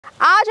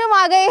हम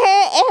आ गए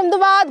हैं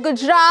अहमदाबाद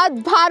गुजरात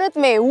भारत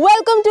में।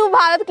 Welcome to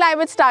Bharat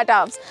climate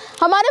startups.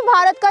 हमारे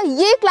भारत का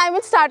ये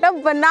क्लाइमेट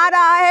स्टार्टअप बना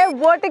रहा है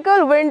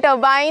vertical wind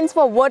turbines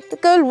for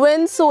vertical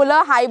wind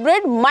solar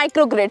hybrid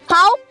microgrid.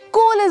 How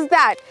cool is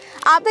that?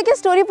 आप तक ये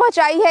स्टोरी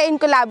पहुंचाई है in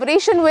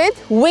collaboration with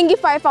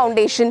Wingify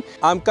Foundation.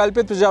 I'm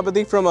Kalpit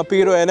Prajapati from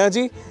Apeiro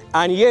Energy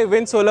and ये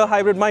wind solar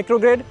hybrid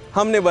microgrid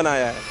हमने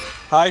बनाया है.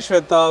 Hi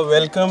Shweta,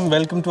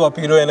 welcome to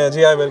Apeiro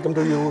Energy. I welcome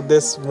to you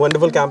this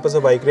wonderful campus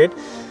of Hygrid.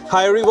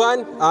 Hi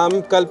everyone, I'm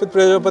Kalpit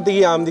Prajapati.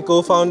 I'm the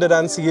co-founder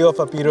and CEO of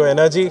Apeiro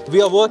Energy.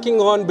 We are working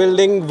on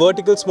building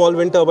vertical small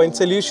wind turbine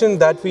solutions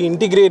that we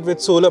integrate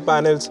with solar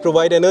panels,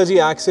 provide energy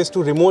access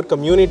to remote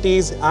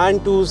communities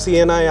and to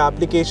CNI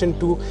application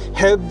to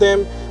help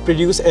them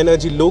produce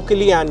energy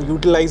locally and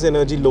utilize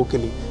energy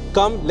locally.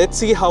 Come,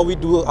 let's see how we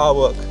do our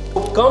work.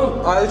 Come,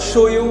 I'll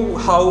show you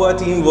how our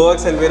team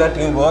works and where our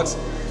team works.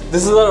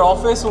 This is our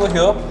office over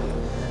here.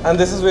 And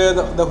this is where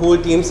the whole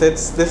team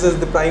sits. This is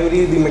the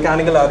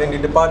mechanical R&D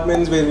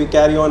departments where we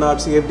carry on our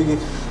CFD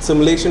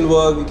simulation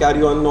work, we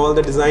carry on all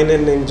the design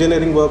and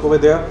engineering work over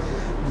there.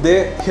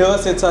 Here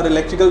sits our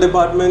electrical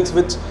departments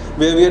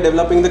where we are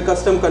developing the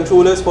custom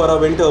controllers for our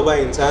wind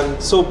turbines.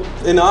 And so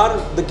in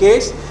the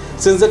case,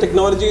 since the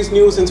technology is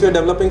new, since we are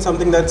developing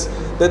something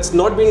that's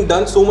not being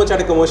done so much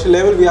at a commercial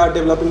level, we are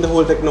developing the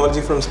whole technology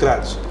from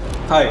scratch.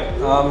 Hi,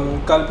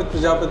 I'm Kalpit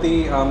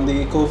Prajapati. I'm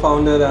the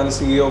co-founder and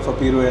CEO of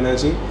Apeiro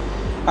Energy.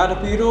 At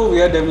Apeiro,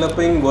 we are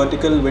developing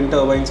vertical wind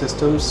turbine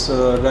systems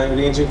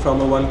ranging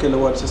from a 1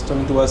 kilowatt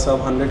system to a sub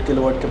 100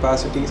 kilowatt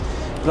capacities,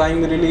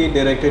 primarily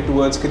directed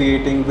towards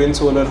creating wind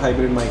solar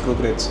hybrid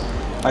microgrids.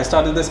 I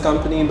started this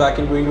company back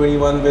in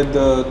 2021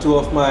 with two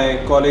of my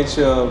college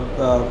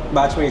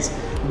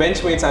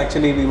benchmates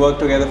actually. We worked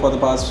together for the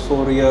past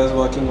 4 years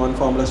working on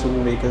Formula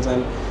Student vehicles,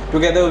 and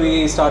together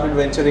we started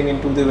venturing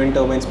into the wind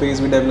turbine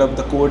space. We developed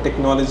the core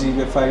technology.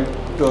 We filed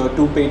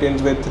 2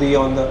 patents with 3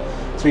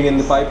 in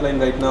the pipeline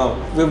right now.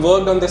 We've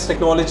worked on this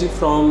technology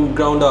from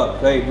ground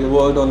up, right? We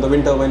worked on the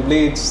wind turbine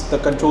blades, the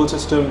control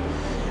system,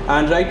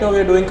 and right now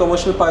we're doing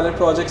commercial pilot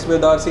projects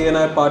with our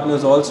CNI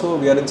partners also.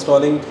 We are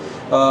installing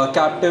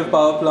captive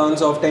power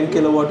plants of 10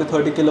 kilowatt to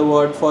 30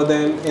 kilowatt for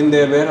them in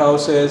their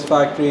warehouses,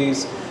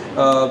 factories,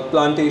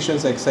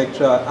 plantations,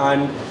 etc.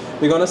 And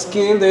we're going to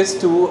scale this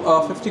to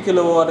 50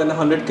 kilowatt and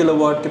 100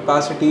 kilowatt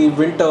capacity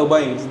wind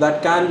turbines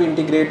that can be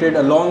integrated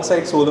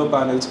alongside solar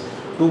panels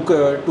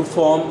to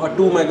form a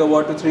 2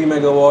 megawatt to 3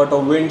 megawatt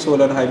of wind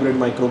solar hybrid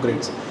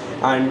microgrids.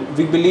 And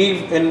we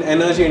believe in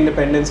energy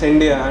independence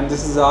India, and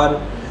this is our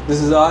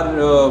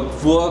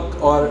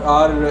work or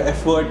our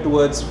effort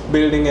towards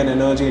building an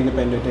energy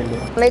independent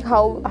India. Like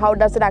how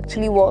does it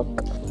actually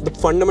work? The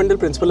fundamental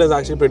principle is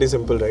actually pretty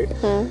simple, right?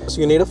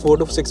 So you need a 4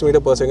 to 6 meter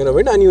per second of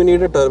wind, and you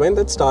need a turbine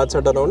that starts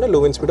at around a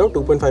low wind speed of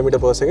 2.5 meter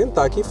per second,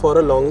 ताकि for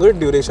a longer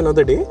duration of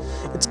the day,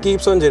 it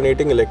keeps on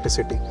generating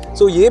electricity.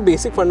 So ये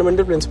basic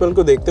fundamental principle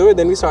को देखते हुए,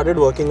 then we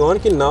started working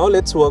on कि now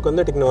let's work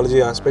on the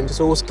technology aspect.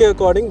 So उसके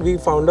according we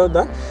found out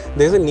that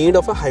there is a need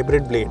of a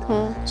hybrid blade.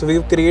 So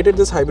we've created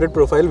this hybrid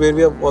profile where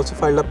we have also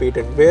filed a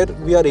patent where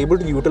we are able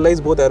to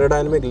utilize both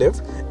aerodynamic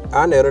lift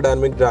and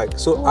aerodynamic drag.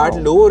 So at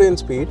lower wind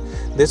speed,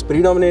 there's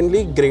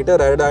predominantly greater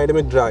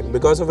aerodynamic drag,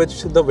 because of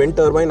which the wind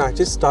turbine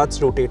actually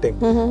starts rotating.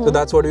 So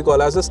that's what we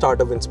call as the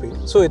startup wind speed.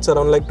 So it's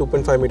around like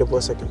 2.5 meter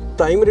per second.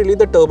 Primarily,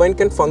 the turbine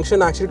can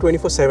function actually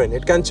 24/7.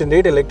 It can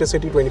generate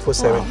electricity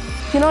 24/7.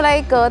 You know,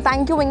 like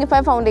thank you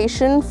Wingify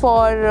Foundation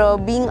for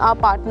being our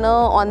partner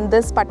on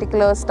this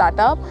particular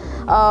startup,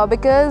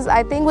 because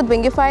I think with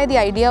Wingify the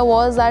idea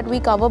was that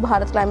we cover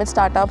Bharat Climate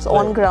Startups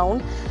on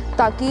ground,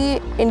 ताकि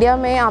India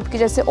में आपके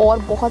जैसे और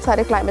बहुत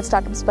सारे climate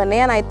startups बने,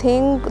 and I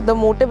think the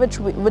motive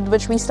with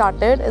which we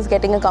started is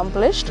getting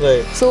accomplished.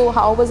 So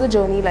how was the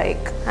journey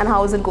like and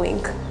how is it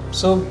going?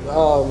 So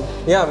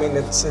yeah, I mean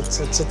it's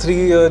a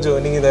 3-year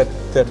journey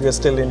that we are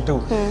still into,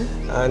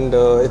 and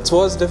it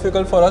was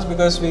difficult for us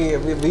because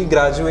we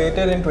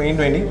graduated in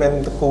 2020 when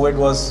the COVID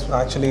was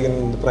actually in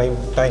the prime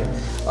time.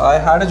 I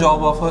had a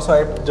job offer, so I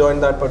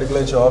joined that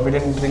particular job. We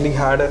didn't really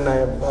had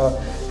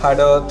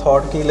a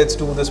thought, okay, let's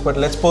do this, but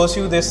let's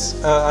pursue this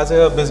as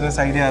a business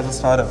idea, as a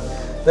startup,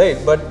 right?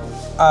 But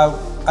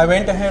I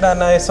went ahead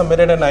and I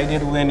submitted an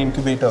idea to an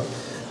incubator.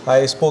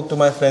 I spoke to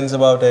my friends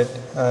about it,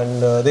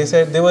 and they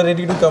said they were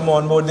ready to come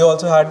on board. They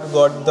also had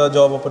got the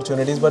job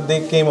opportunities, but they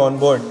came on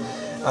board.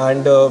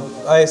 And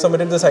I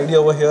submitted this idea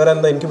over here,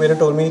 and the incubator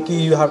told me that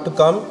you have to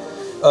come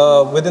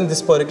within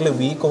this particular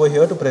week over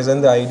here to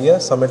present the idea,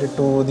 submit it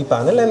to the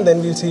panel, and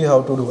then we'll see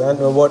how to do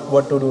and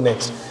what to do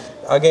next.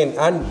 Again,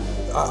 and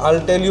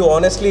I'll tell you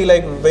honestly,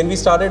 like when we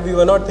started, we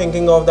were not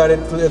thinking of that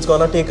it's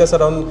gonna take us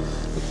around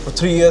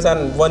 3 years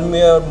and 1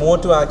 year more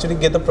to actually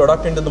get the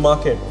product into the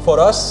market. For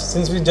us,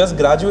 since we just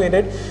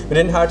graduated, we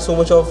didn't have so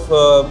much of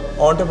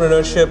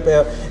entrepreneurship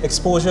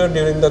exposure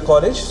during the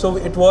college, so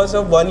it was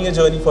a 1-year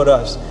journey for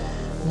us.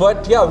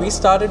 But yeah, we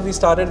started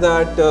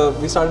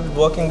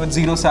working with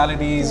zero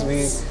salaries.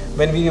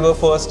 When we were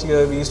first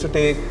year, we used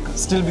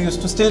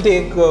to still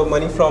take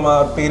money from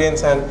our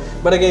parents,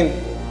 but again,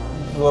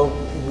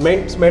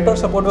 mentor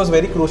support was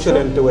very crucial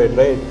into it,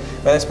 right?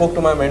 when I spoke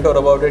to my mentor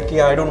about it,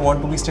 I don't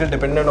want to be still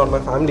dependent on my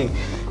family.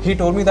 He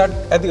told me that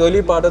at the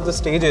early part of the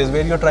stages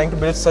where you're trying to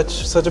build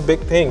such a big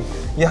thing,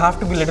 you have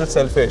to be a little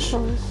selfish,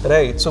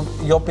 right? So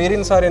your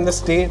parents are in the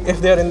state,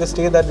 if they are in the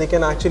state that they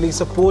can actually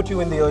support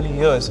you in the early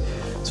years.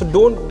 So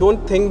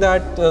don't think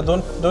that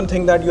don't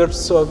think that you're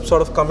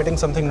sort of committing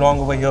something wrong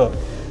over here.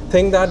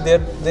 Think that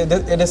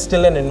it is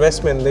still an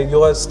investment. That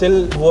you are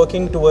still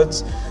working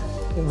towards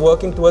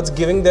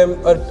giving them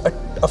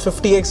a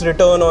 50x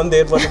return on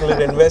their particular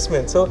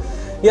investment. So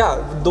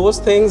yeah, those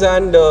things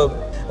and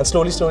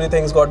slowly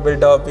things got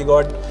built up. We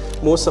got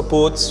more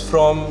supports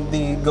from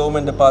the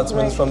government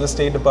departments, from the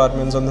state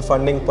departments on the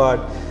funding part.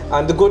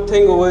 And the good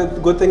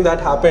thing that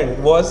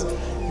happened was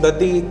that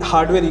the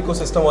hardware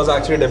ecosystem was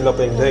actually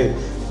developing, right?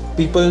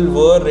 People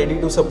were ready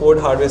to support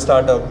hardware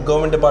startup.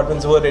 Government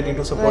departments were ready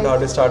to support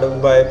hardware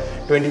startup by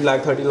 20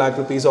 lakh, 30 lakh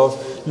rupees of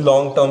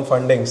long-term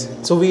fundings.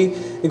 So we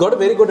got a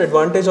very good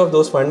advantage of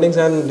those fundings,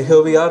 and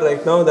here we are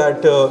right now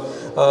that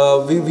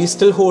we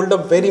still hold a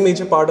very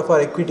major part of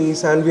our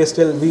equities, and we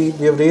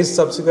have raised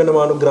subsequent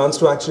amount of grants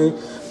to actually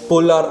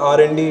pull our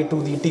R&D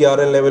to the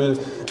TRL level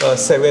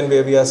 7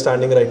 where we are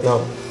standing right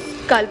now.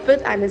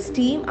 Kalpit and his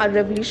team are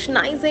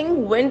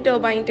revolutionizing wind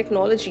turbine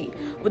technology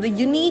with a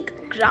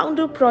unique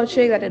ground-up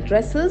project that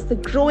addresses the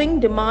growing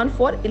demand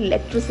for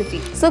electricity.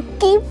 So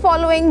keep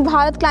following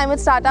Bharat Climate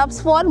Startups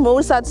for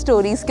more such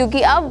stories,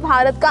 क्योंकि अब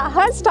भारत का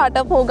हर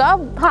startup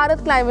होगा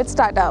Bharat Climate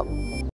Startup.